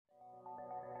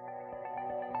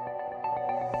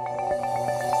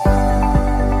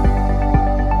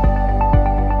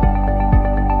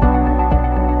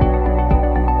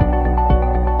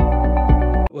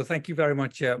thank you very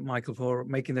much, Michael, for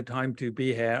making the time to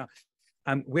be here.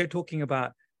 We're talking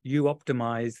about you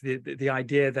optimize, the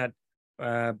idea that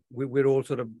we're all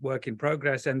sort of work in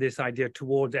progress, and this idea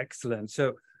towards excellence.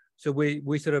 So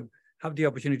we sort of have the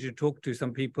opportunity to talk to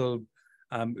some people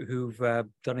who've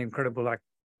done incredible,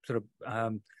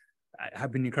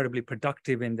 have been incredibly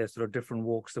productive in their sort of different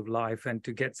walks of life, and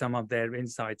to get some of their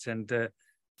insights and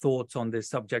thoughts on this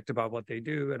subject about what they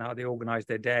do and how they organize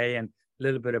their day, and a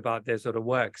little bit about their sort of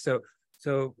work. So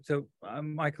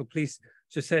Michael, please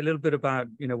just say a little bit about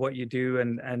what you do,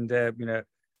 and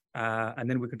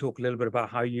then we can talk a little bit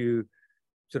about how you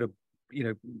sort of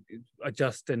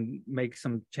adjust and make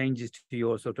some changes to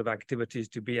your sort of activities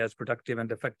to be as productive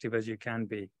and effective as you can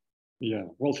be. Yeah,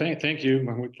 well, thank you,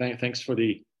 Mahmoud. Thanks for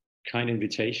the kind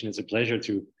invitation. It's a pleasure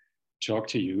to talk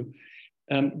to you.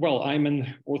 Well, I'm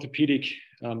an orthopedic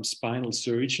spinal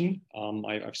surgeon.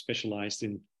 I've specialized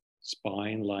in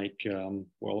spine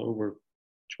over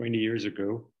 20 years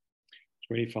ago,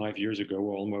 25 years ago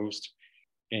almost,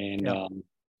 and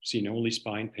seen only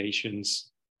spine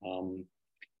patients.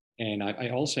 And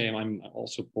I'm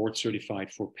also board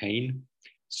certified for pain.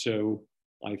 So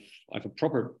I've a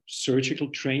proper surgical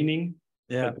training.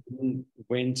 Yeah.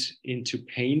 Went into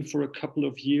pain for a couple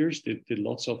of years, did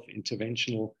lots of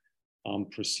interventional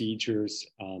procedures,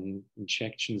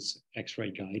 injections,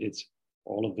 X-ray guided,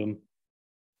 all of them.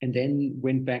 And then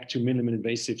went back to minimally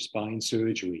invasive spine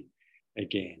surgery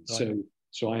again. Right.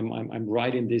 So I'm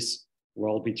right in this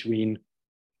world between,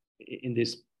 in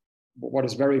this, what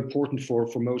is very important for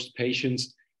most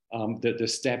patients, the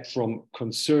step from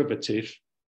conservative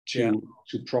to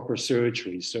proper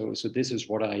surgery. So this is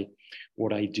what I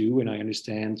do, and I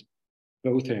understand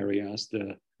both areas,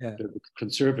 the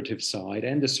conservative side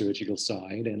and the surgical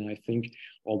side. And I think,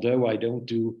 although I don't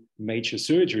do major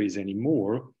surgeries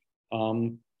anymore,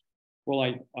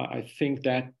 I think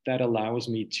that allows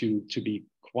me to be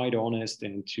quite honest,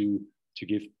 and to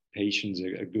give patients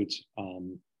a good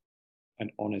an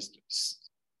honest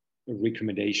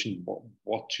recommendation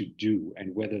what to do,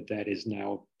 and whether that is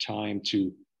now time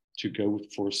to go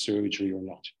for surgery or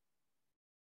not.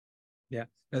 Yeah,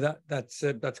 no,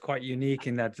 that's quite unique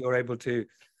in that you're able to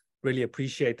really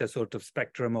appreciate the sort of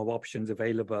spectrum of options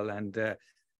available, and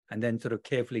then sort of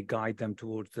carefully guide them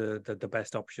towards the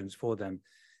best options for them.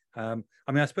 I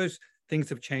mean, I suppose things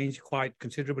have changed quite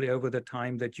considerably over the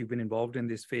time that you've been involved in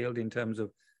this field, in terms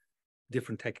of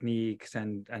different techniques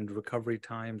and recovery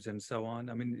times and so on.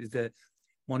 I mean, is there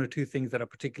one or two things that are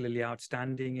particularly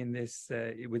outstanding in this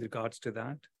with regards to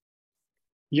that?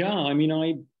 Yeah, I mean,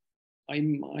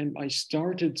 I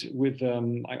started with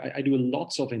I do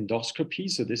lots of endoscopy,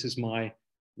 so this is my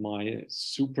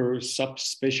super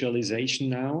subspecialization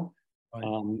now. Right.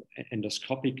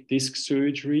 Endoscopic disc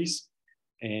surgeries,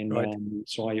 and right.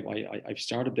 So I've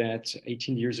started that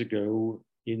 18 years ago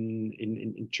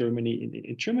in Germany.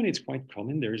 In Germany, it's quite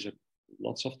common. There's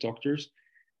lots of doctors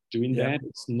doing that.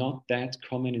 It's not that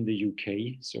common in the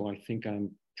UK, so I think I'm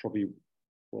probably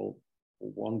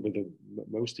one with the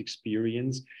most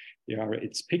experience.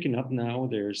 It's picking up now.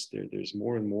 There's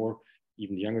more and more,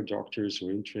 even younger doctors who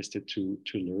are interested to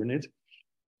learn it.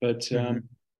 But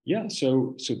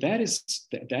so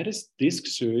that is disc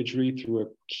surgery through a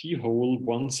keyhole,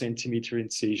 1 centimeter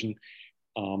incision.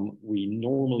 We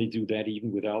normally do that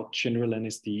even without general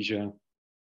anesthesia.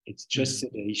 It's just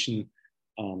sedation,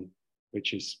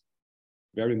 which is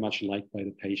very much liked by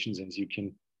the patients, as you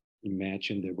can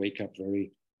imagine. They wake up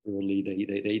very early.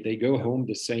 They go home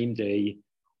the same day,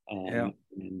 and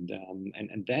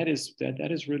that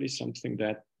is really something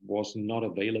that was not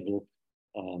available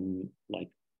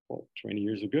 20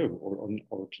 years ago,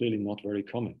 or clearly not very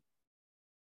common.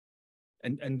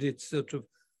 And it's sort of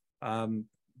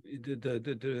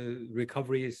the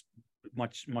recovery is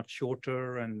much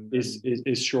shorter, and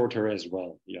is shorter as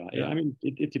well. Yeah. I mean,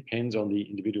 it depends on the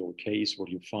individual case, what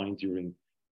you find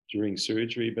during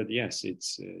surgery, but yes,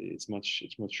 it's much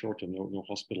shorter. No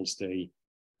hospital stay,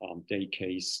 day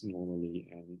case normally,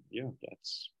 and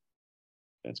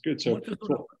that's good. So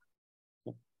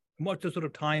what's the sort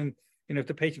of time, if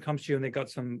the patient comes to you and they got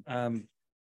some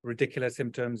ridiculous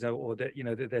symptoms, or that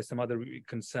there's some other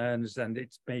concerns and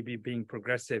it's maybe being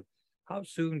progressive, how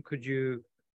soon could you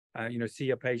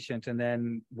see a patient and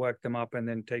then work them up and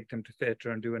then take them to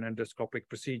theatre and do an endoscopic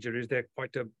procedure? Is there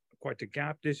quite a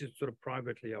gap? This is sort of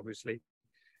privately, obviously.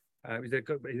 Is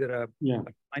there a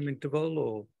time interval,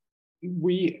 or?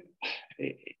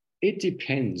 It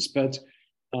depends, but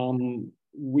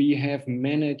we have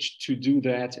managed to do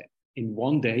that in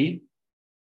 1 day.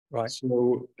 Right.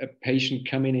 So a patient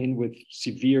coming in with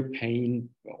severe pain,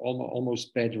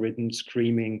 almost bedridden,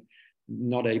 screaming,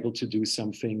 not able to do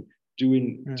something,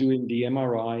 doing the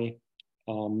MRI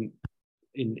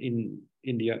in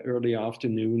the early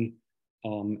afternoon,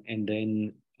 and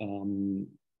then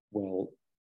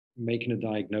making a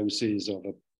diagnosis of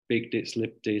a big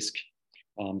slip disc,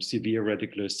 severe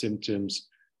radicular symptoms,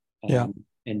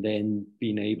 and then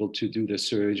being able to do the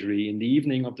surgery in the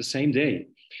evening of the same day.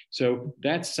 So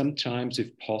that sometimes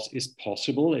is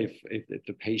possible if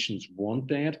the patients want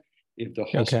that, if the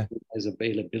hospital has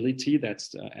availability.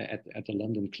 That's at the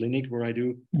London clinic where I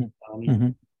do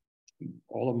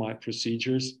all of my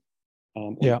procedures,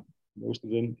 most of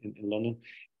them in London.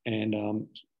 And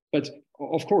but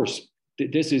of course,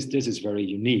 this is very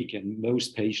unique, and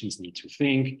most patients need to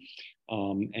think,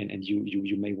 and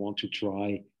you may want to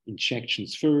try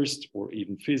injections first, or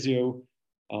even physio.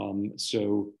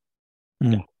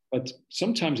 But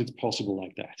sometimes it's possible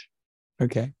like that.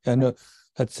 Okay, I know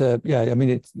that's I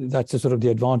mean, that's a sort of the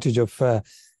advantage of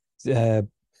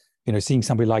seeing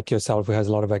somebody like yourself who has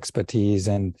a lot of expertise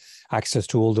and access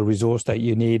to all the resource that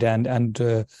you need, and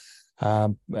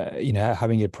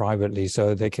having it privately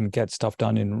so they can get stuff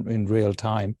done in real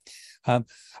time. And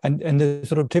the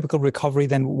sort of typical recovery,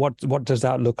 then what does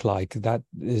that look like?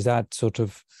 Is that sort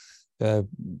of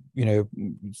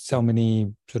so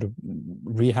many sort of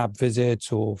rehab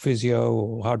visits or physio,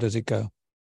 or how does it go?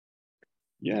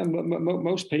 Yeah,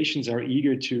 most patients are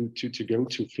eager to go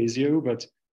to physio, but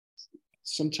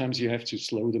sometimes you have to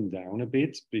slow them down a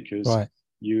bit, because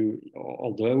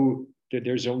although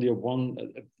there's only a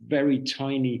very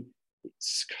tiny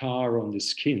scar on the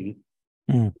skin,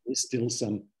 there's still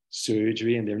some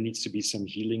surgery, and there needs to be some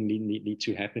healing need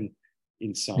to happen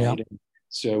inside. And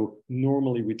so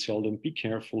normally we tell them, be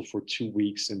careful for 2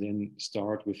 weeks, and then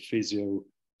start with physio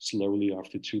slowly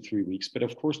after 2-3 weeks. But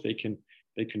of course they can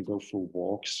go for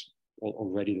walks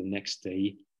already the next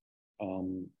day.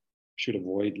 Should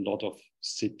avoid a lot of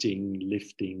sitting,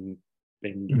 lifting,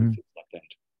 bending, things like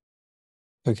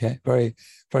that. Okay, very,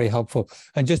 very helpful.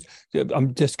 And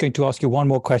I'm just going to ask you one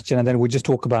more question, and then we'll just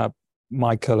talk about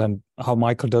Michael and how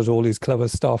Michael does all his clever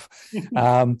stuff.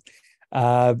 So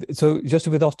just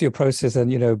with osteoporosis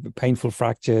and painful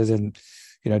fractures and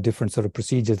different sort of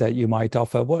procedures that you might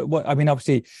offer, what I mean,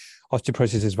 obviously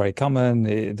osteoporosis is very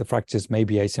common. The fractures may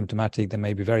be asymptomatic, they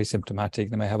may be very symptomatic,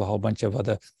 they may have a whole bunch of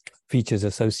other features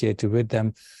associated with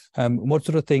them. What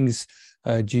sort of things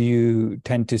do you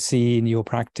tend to see in your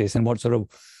practice, and what sort of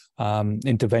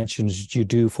interventions do you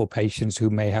do for patients who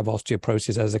may have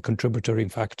osteoporosis as a contributory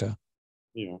factor?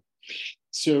 Yeah,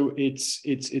 so it's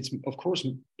of course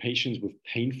patients with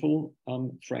painful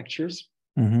fractures.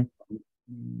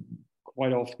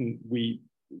 Quite often we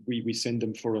send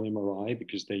them for an MRI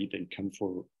because they come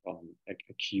for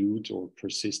acute or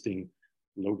persisting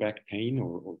low back pain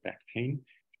or back pain.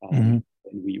 And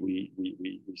we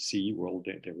see, well,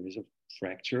 there is a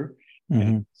fracture.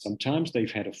 And sometimes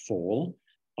they've had a fall.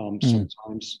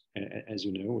 Sometimes, as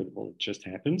you know, it just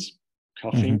happens.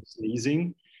 Coughing,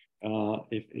 sneezing.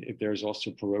 If there's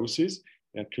osteoporosis,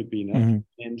 that could be enough.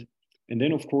 And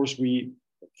then, of course,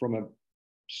 from a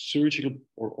surgical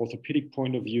or orthopedic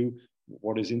point of view,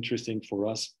 what is interesting for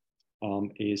us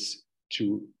is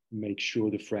to make sure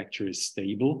the fracture is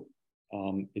stable.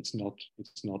 It's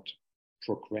not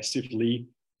progressively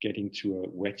getting to a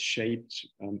wedge-shaped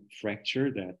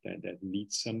fracture that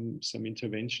needs some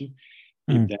intervention.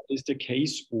 If that is the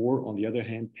case, or on the other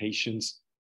hand, patients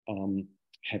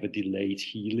have a delayed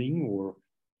healing, or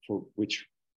for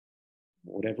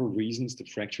whatever reasons the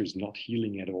fracture is not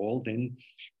healing at all, then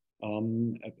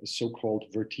a so-called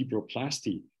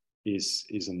vertebroplasty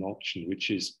is an option,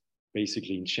 which is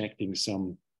basically injecting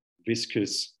some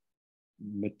viscous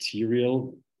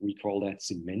material. We call that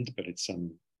cement, but it's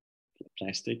some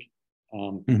plastic.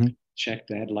 Check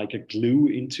that like a glue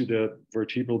into the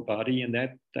vertebral body, and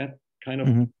that kind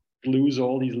of glues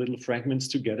all these little fragments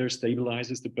together,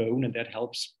 stabilizes the bone, and that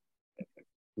helps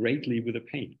greatly with the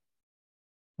pain.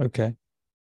 Okay.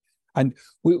 And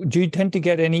do you tend to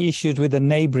get any issues with the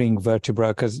neighboring vertebra?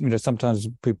 Because sometimes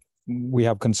we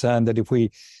have concern that if we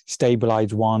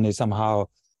stabilize one, it somehow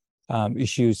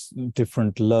issues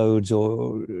different loads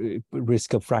or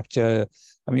risk of fracture.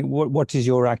 I mean, what is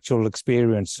your actual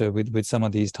experience with some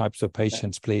of these types of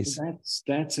patients, please?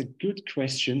 That's a good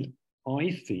question.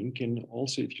 I think, and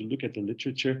also if you look at the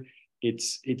literature,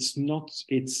 it's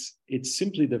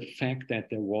simply the fact that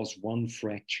there was one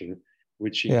fracture,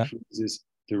 which increases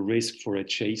the risk for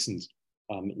adjacent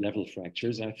level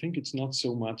fractures. I think it's not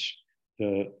so much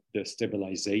the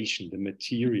stabilization, the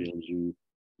material you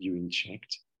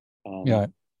inject.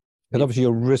 Because obviously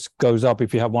your risk goes up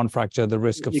if you have one fracture, the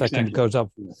risk of second goes up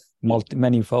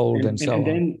many-fold and so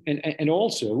on. And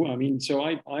also, I mean, so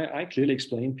I clearly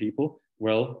explain people,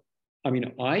 well, I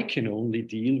mean, I can only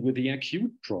deal with the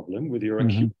acute problem, with your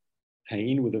acute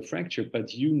pain, with a fracture,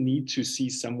 but you need to see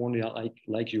someone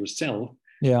like yourself,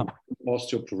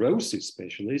 osteoporosis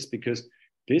specialist, because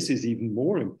this is even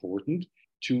more important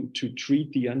to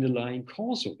treat the underlying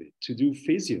cause of it, to do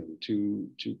physio, to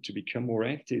become more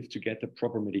active, to get the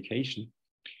proper medication.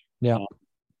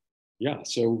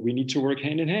 So we need to work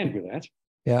hand in hand with that.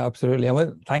 Yeah, absolutely. And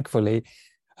well, thankfully,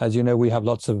 as you know, we have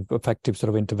lots of effective sort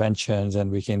of interventions,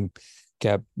 and we can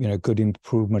get, you know, good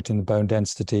improvement in the bone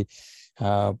density.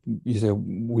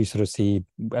 We sort of see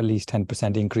at least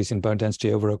 10% increase in bone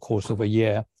density over a course of a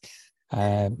year.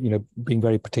 You know, being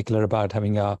very particular about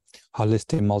having a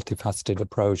holistic, multifaceted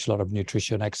approach, a lot of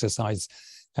nutrition, exercise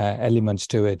elements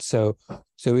to it. So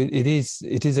it is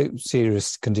a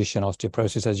serious condition,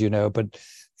 osteoporosis, as you know, but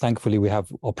thankfully we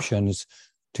have options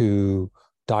to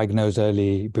diagnose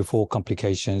early before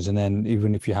complications. And then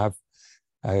even if you have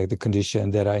the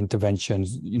condition, there are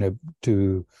interventions, you know,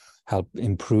 to help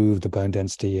improve the bone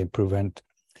density and prevent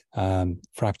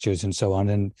fractures and so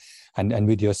on. And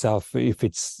with yourself, if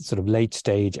it's sort of late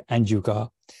stage and you've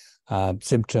got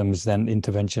symptoms, then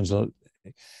interventions,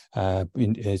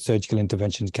 surgical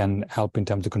interventions can help in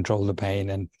terms of control the pain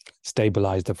and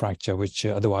stabilize the fracture, which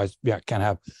otherwise can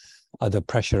have other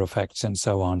pressure effects and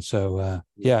so on. So I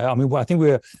mean, I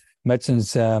think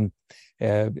medicine's I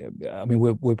mean,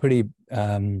 we're pretty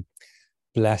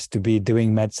blessed to be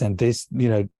doing medicine this, you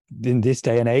know, in this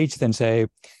day and age than say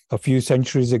a few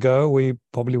centuries ago. We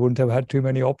probably wouldn't have had too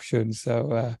many options.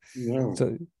 So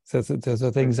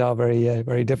so things are very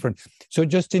very different. So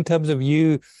just in terms of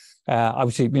you,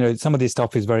 obviously, you know, some of this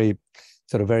stuff is very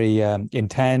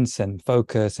intense and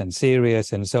focused and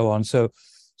serious and so on. So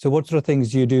what sort of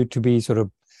things do you do to be sort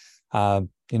of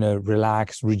you know,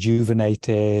 relaxed,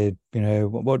 rejuvenated? You know,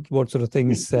 what sort of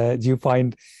things do you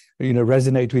find, you know,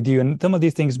 resonate with you? And some of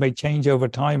these things may change over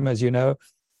time, as you know.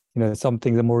 You know, some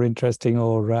things are more interesting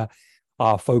or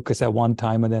are focused at one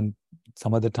time, and then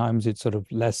some other times it's sort of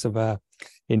less of a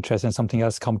interest and something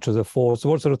else comes to the fore. So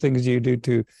what sort of things do you do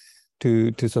to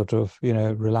sort of, you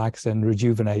know, relax and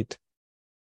rejuvenate?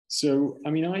 So I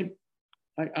mean,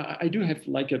 I do have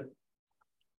like a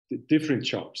different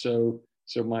job. So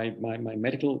my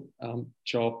medical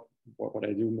job, what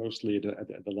I do mostly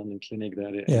at the London clinic,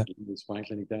 the spine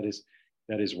clinic, that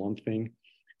is one thing.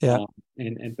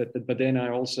 But then I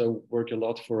also work a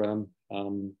lot for an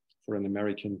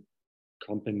American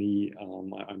company.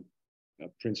 I'm a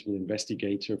principal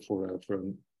investigator for a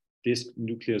disc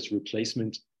nucleus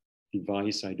replacement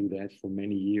device. I do that for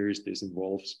many years. This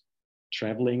involves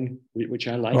traveling, which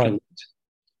I like a lot.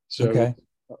 So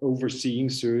overseeing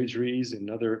surgeries in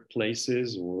other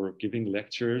places or giving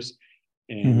lectures,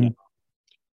 and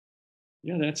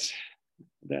I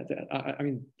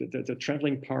mean, the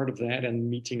traveling part of that and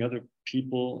meeting other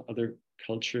people, other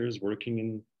cultures, working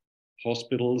in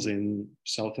hospitals in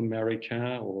South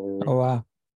America or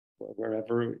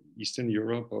wherever, Eastern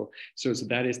Europe, or so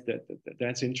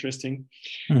that's interesting.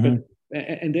 But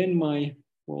and then I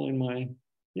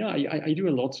do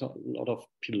a lot of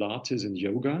Pilates and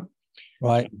yoga.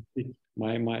 Right.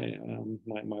 My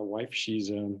wife, she's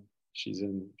an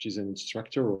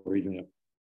instructor, or even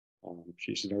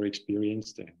she's very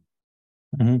experienced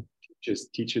and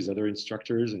teaches other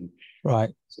instructors, and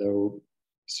so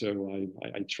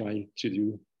I try to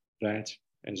do that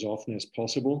as often as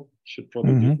possible. Should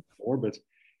probably do more, but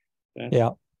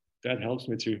that helps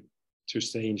me to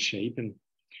stay in shape. And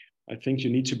I think you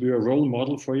need to be a role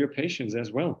model for your patients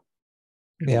as well.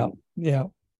 No,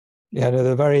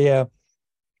 they're very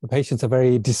the patients are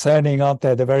very discerning, aren't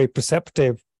they? They're very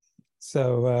perceptive.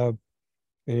 So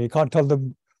you can't tell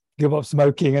them give up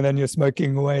smoking and then you're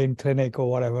smoking away in clinic or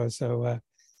whatever. So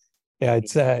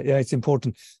it's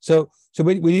important. So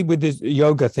with this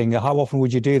yoga thing, how often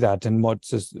would you do that? And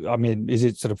I mean, is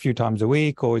it sort of a few times a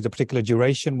week, or is it a particular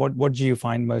duration? What do you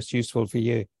find most useful for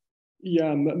you?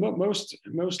 Yeah, most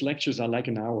lectures are like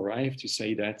an hour. I have to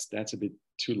say that's a bit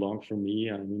too long for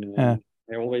me. I mean, I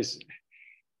always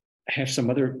have some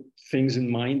other things in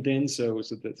mind then, so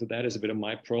that is a bit of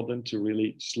my problem, to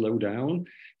really slow down.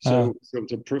 So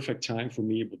the perfect time for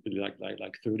me would be like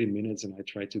 30 minutes, and I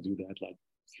try to do that like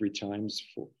three times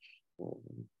a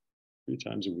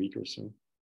week or so.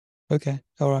 Okay,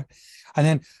 all right. And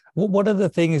then what are the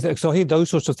things so I hear those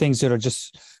sorts of things that are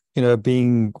just, you know,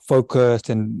 being focused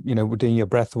and, you know, doing your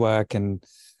breath work and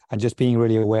just being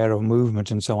really aware of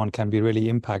movement and so on can be really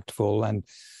impactful and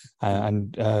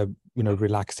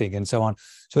relaxing and so on.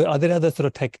 So are there other sort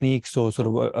of techniques or sort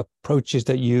of approaches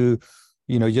that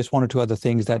just one or two other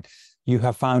things that you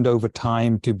have found over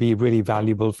time to be really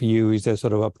valuable for you? Is there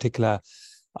sort of a particular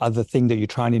other thing that you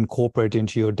try and incorporate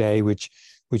into your day, which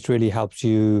really helps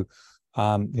you,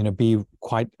 be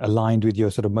quite aligned with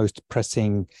your sort of most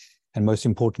pressing and most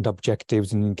important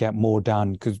objectives and get more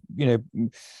done? Because,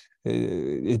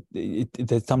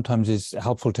 it sometimes is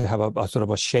helpful to have a sort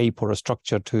of a shape or a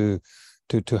structure to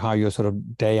how your sort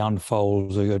of day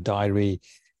unfolds or your diary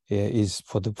is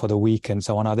for the week and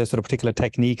so on. Are there sort of particular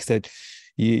techniques that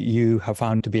you have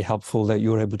found to be helpful that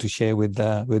you're able to share with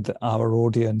our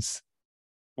audience?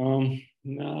 No,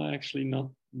 actually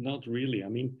not really. I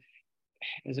mean,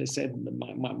 as I said,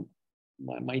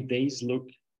 my days look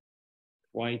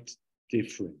quite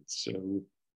different. So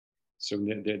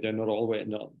they're not always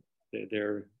not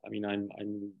they're. I mean, I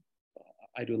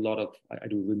do a lot of I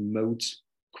do remote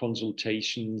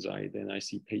consultations. Then I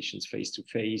see patients face to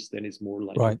face. Then it's more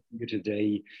like right.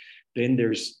 today. Then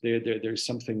there's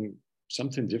something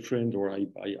different, or I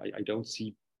don't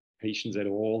see patients at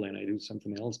all, and I do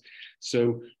something else.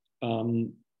 So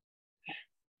no.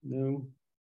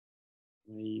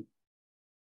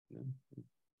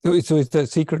 So is the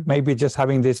secret maybe just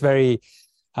having this very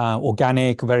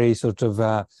organic, very sort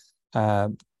of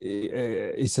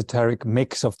esoteric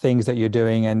mix of things that you're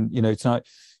doing, and it's not,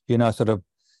 you're not sort of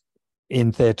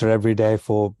in theater every day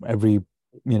for every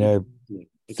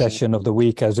session of the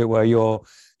week, as it were. You're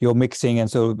mixing, and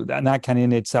that can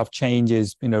in itself change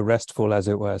is restful, as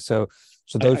it were. So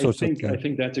those sorts of things. I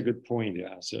think that's a good point.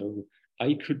 Yeah. So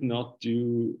I could not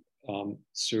do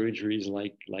surgeries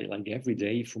like every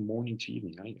day from morning to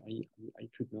evening. I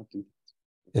could not do that.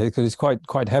 Yeah, because it's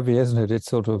quite heavy, isn't it? It's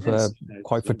sort of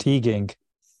quite fatiguing.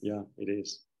 Yeah, it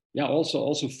is. Yeah,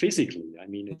 also physically. I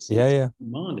mean, it's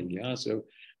demanding. Yeah, so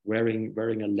wearing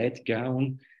a lead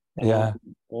gown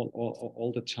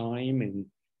all the time,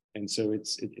 and so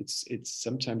it's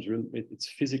sometimes it's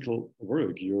physical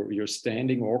work. You're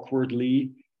standing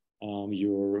awkwardly.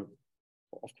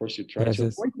 Of course you try to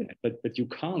avoid that, but you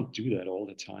can't do that all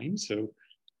the time. So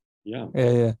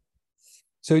yeah.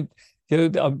 So there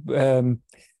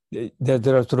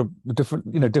are sort of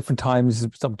different times.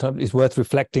 Sometimes it's worth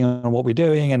reflecting on what we're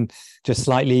doing and just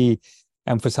slightly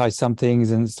emphasize some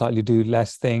things and slightly do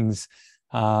less things.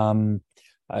 And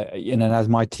as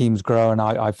my teams grow, and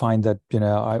I find that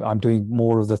I'm doing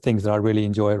more of the things that I really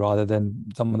enjoy rather than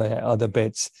some of the other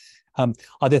bits.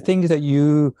 Are there things that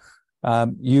you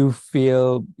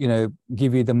feel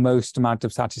give you the most amount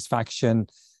of satisfaction?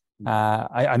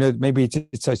 I know maybe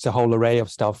it's a whole array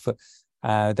of stuff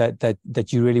that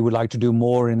you really would like to do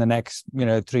more in the next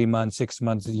 3 months, 6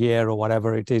 months, a year, or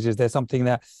whatever it is. Is there something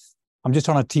that I'm just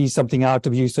trying to tease something out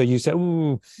of you, so you say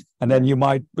ooh, and then you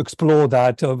might explore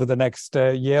that over the next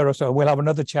year or so? We'll have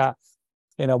another chat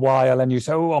in a while, and you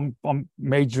say, oh, I'm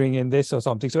majoring in this or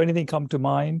something. So anything come to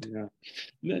mind?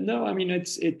 Yeah. No, I mean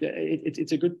it's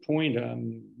a good point.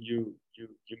 You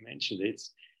mentioned it.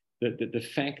 The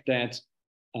fact that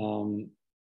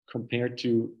compared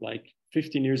to like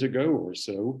 15 years ago or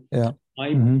so, I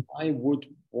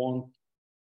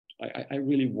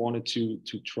really wanted to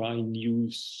try new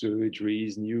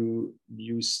surgeries,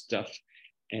 new stuff,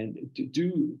 and to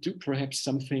do perhaps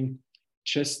something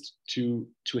just to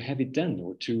have it done,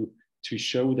 or to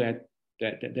show that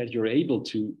you're able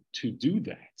to do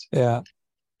that. Yeah.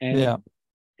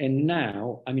 And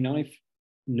now, I mean, I'm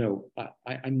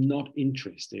not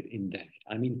interested in that.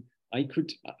 I mean, I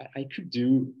could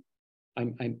do.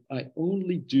 I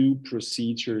only do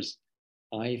procedures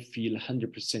I feel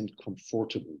 100%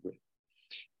 comfortable with,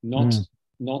 not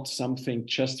something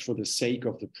just for the sake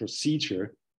of the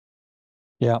procedure.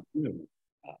 Yeah.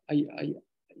 I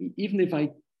even if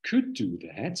I could do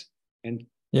that and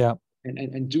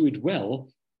do it well,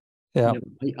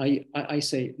 I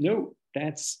say no.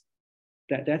 That's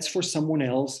for someone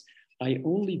else. I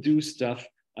only do stuff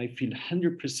I feel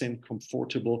 100%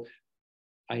 comfortable.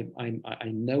 I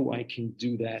know I can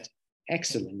do that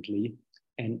excellently,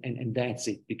 and that's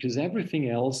it. Because everything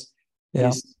else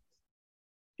is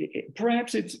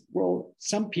perhaps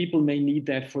some people may need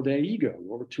that for their ego,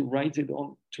 or to write in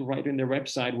their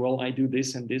website. Well, I do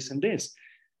this and this and this.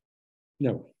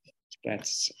 No,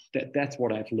 that's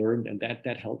what I've learned, and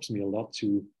that helps me a lot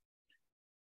to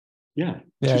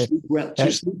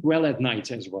sleep well at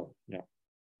night as well.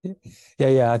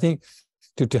 I think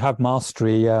to have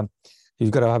mastery,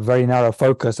 you've got to have very narrow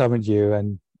focus, haven't you?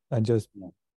 And just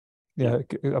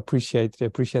appreciate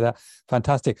that.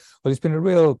 Fantastic. Well, it's been a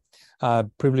real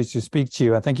privilege to speak to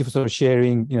you, and thank you for sort of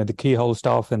sharing, the keyhole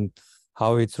stuff and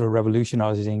how it's sort of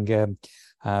revolutionizing,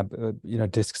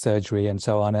 disc surgery and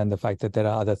so on, and the fact that there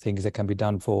are other things that can be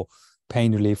done for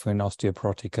pain relief in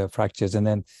osteoporotic fractures, and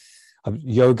then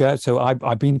yoga. So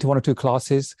I've been to one or two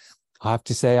classes. I have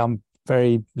to say I'm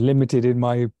very limited in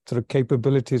my sort of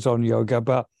capabilities on yoga,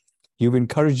 but you've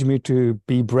encouraged me to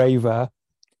be braver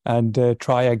and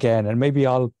try again. And maybe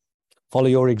I'll follow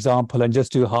your example and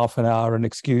just do half an hour and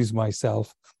excuse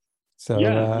myself. So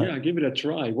give it a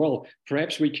try. Well,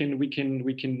 perhaps we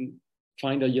can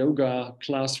find a yoga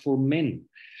class for men.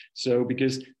 So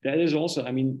because that is also,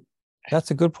 I mean,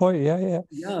 that's a good point. Yeah,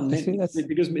 men,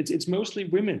 because it's mostly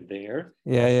women there.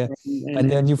 And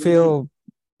then you feel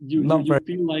you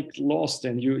feel like lost,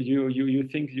 and you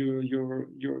think you're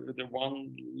the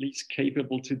one least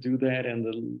capable to do that,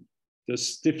 and the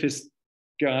stiffest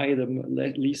guy,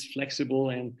 the least flexible,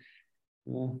 and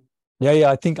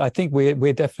I think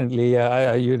we're definitely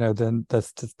the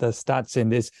stats in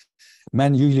this,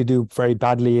 men usually do very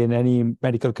badly in any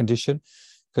medical condition,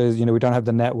 because we don't have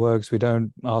the networks, we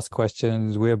don't ask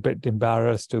questions, we're a bit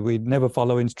embarrassed, we never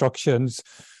follow instructions.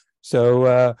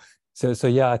 So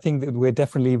I think that we're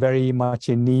definitely very much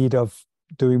in need of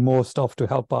doing more stuff to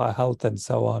help our health and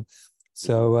so on.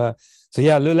 So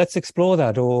let's explore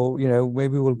that, or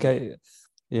maybe we'll get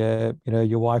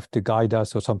your wife to guide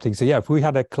us or something. So if we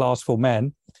had a class for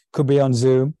men, could be on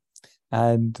Zoom,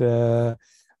 and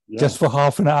just for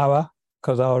half an hour,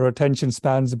 because our attention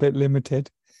span's a bit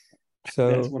limited.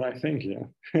 So that's what I think.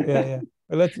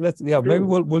 Let's maybe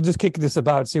we'll just kick this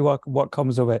about, see what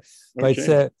comes of it. But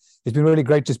it's been really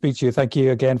great to speak to you. Thank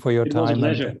you again for your time. It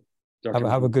was a pleasure.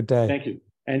 Have a good day. Thank you.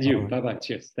 And you. Bye-bye.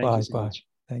 Cheers. Thank you so much.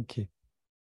 Thank you.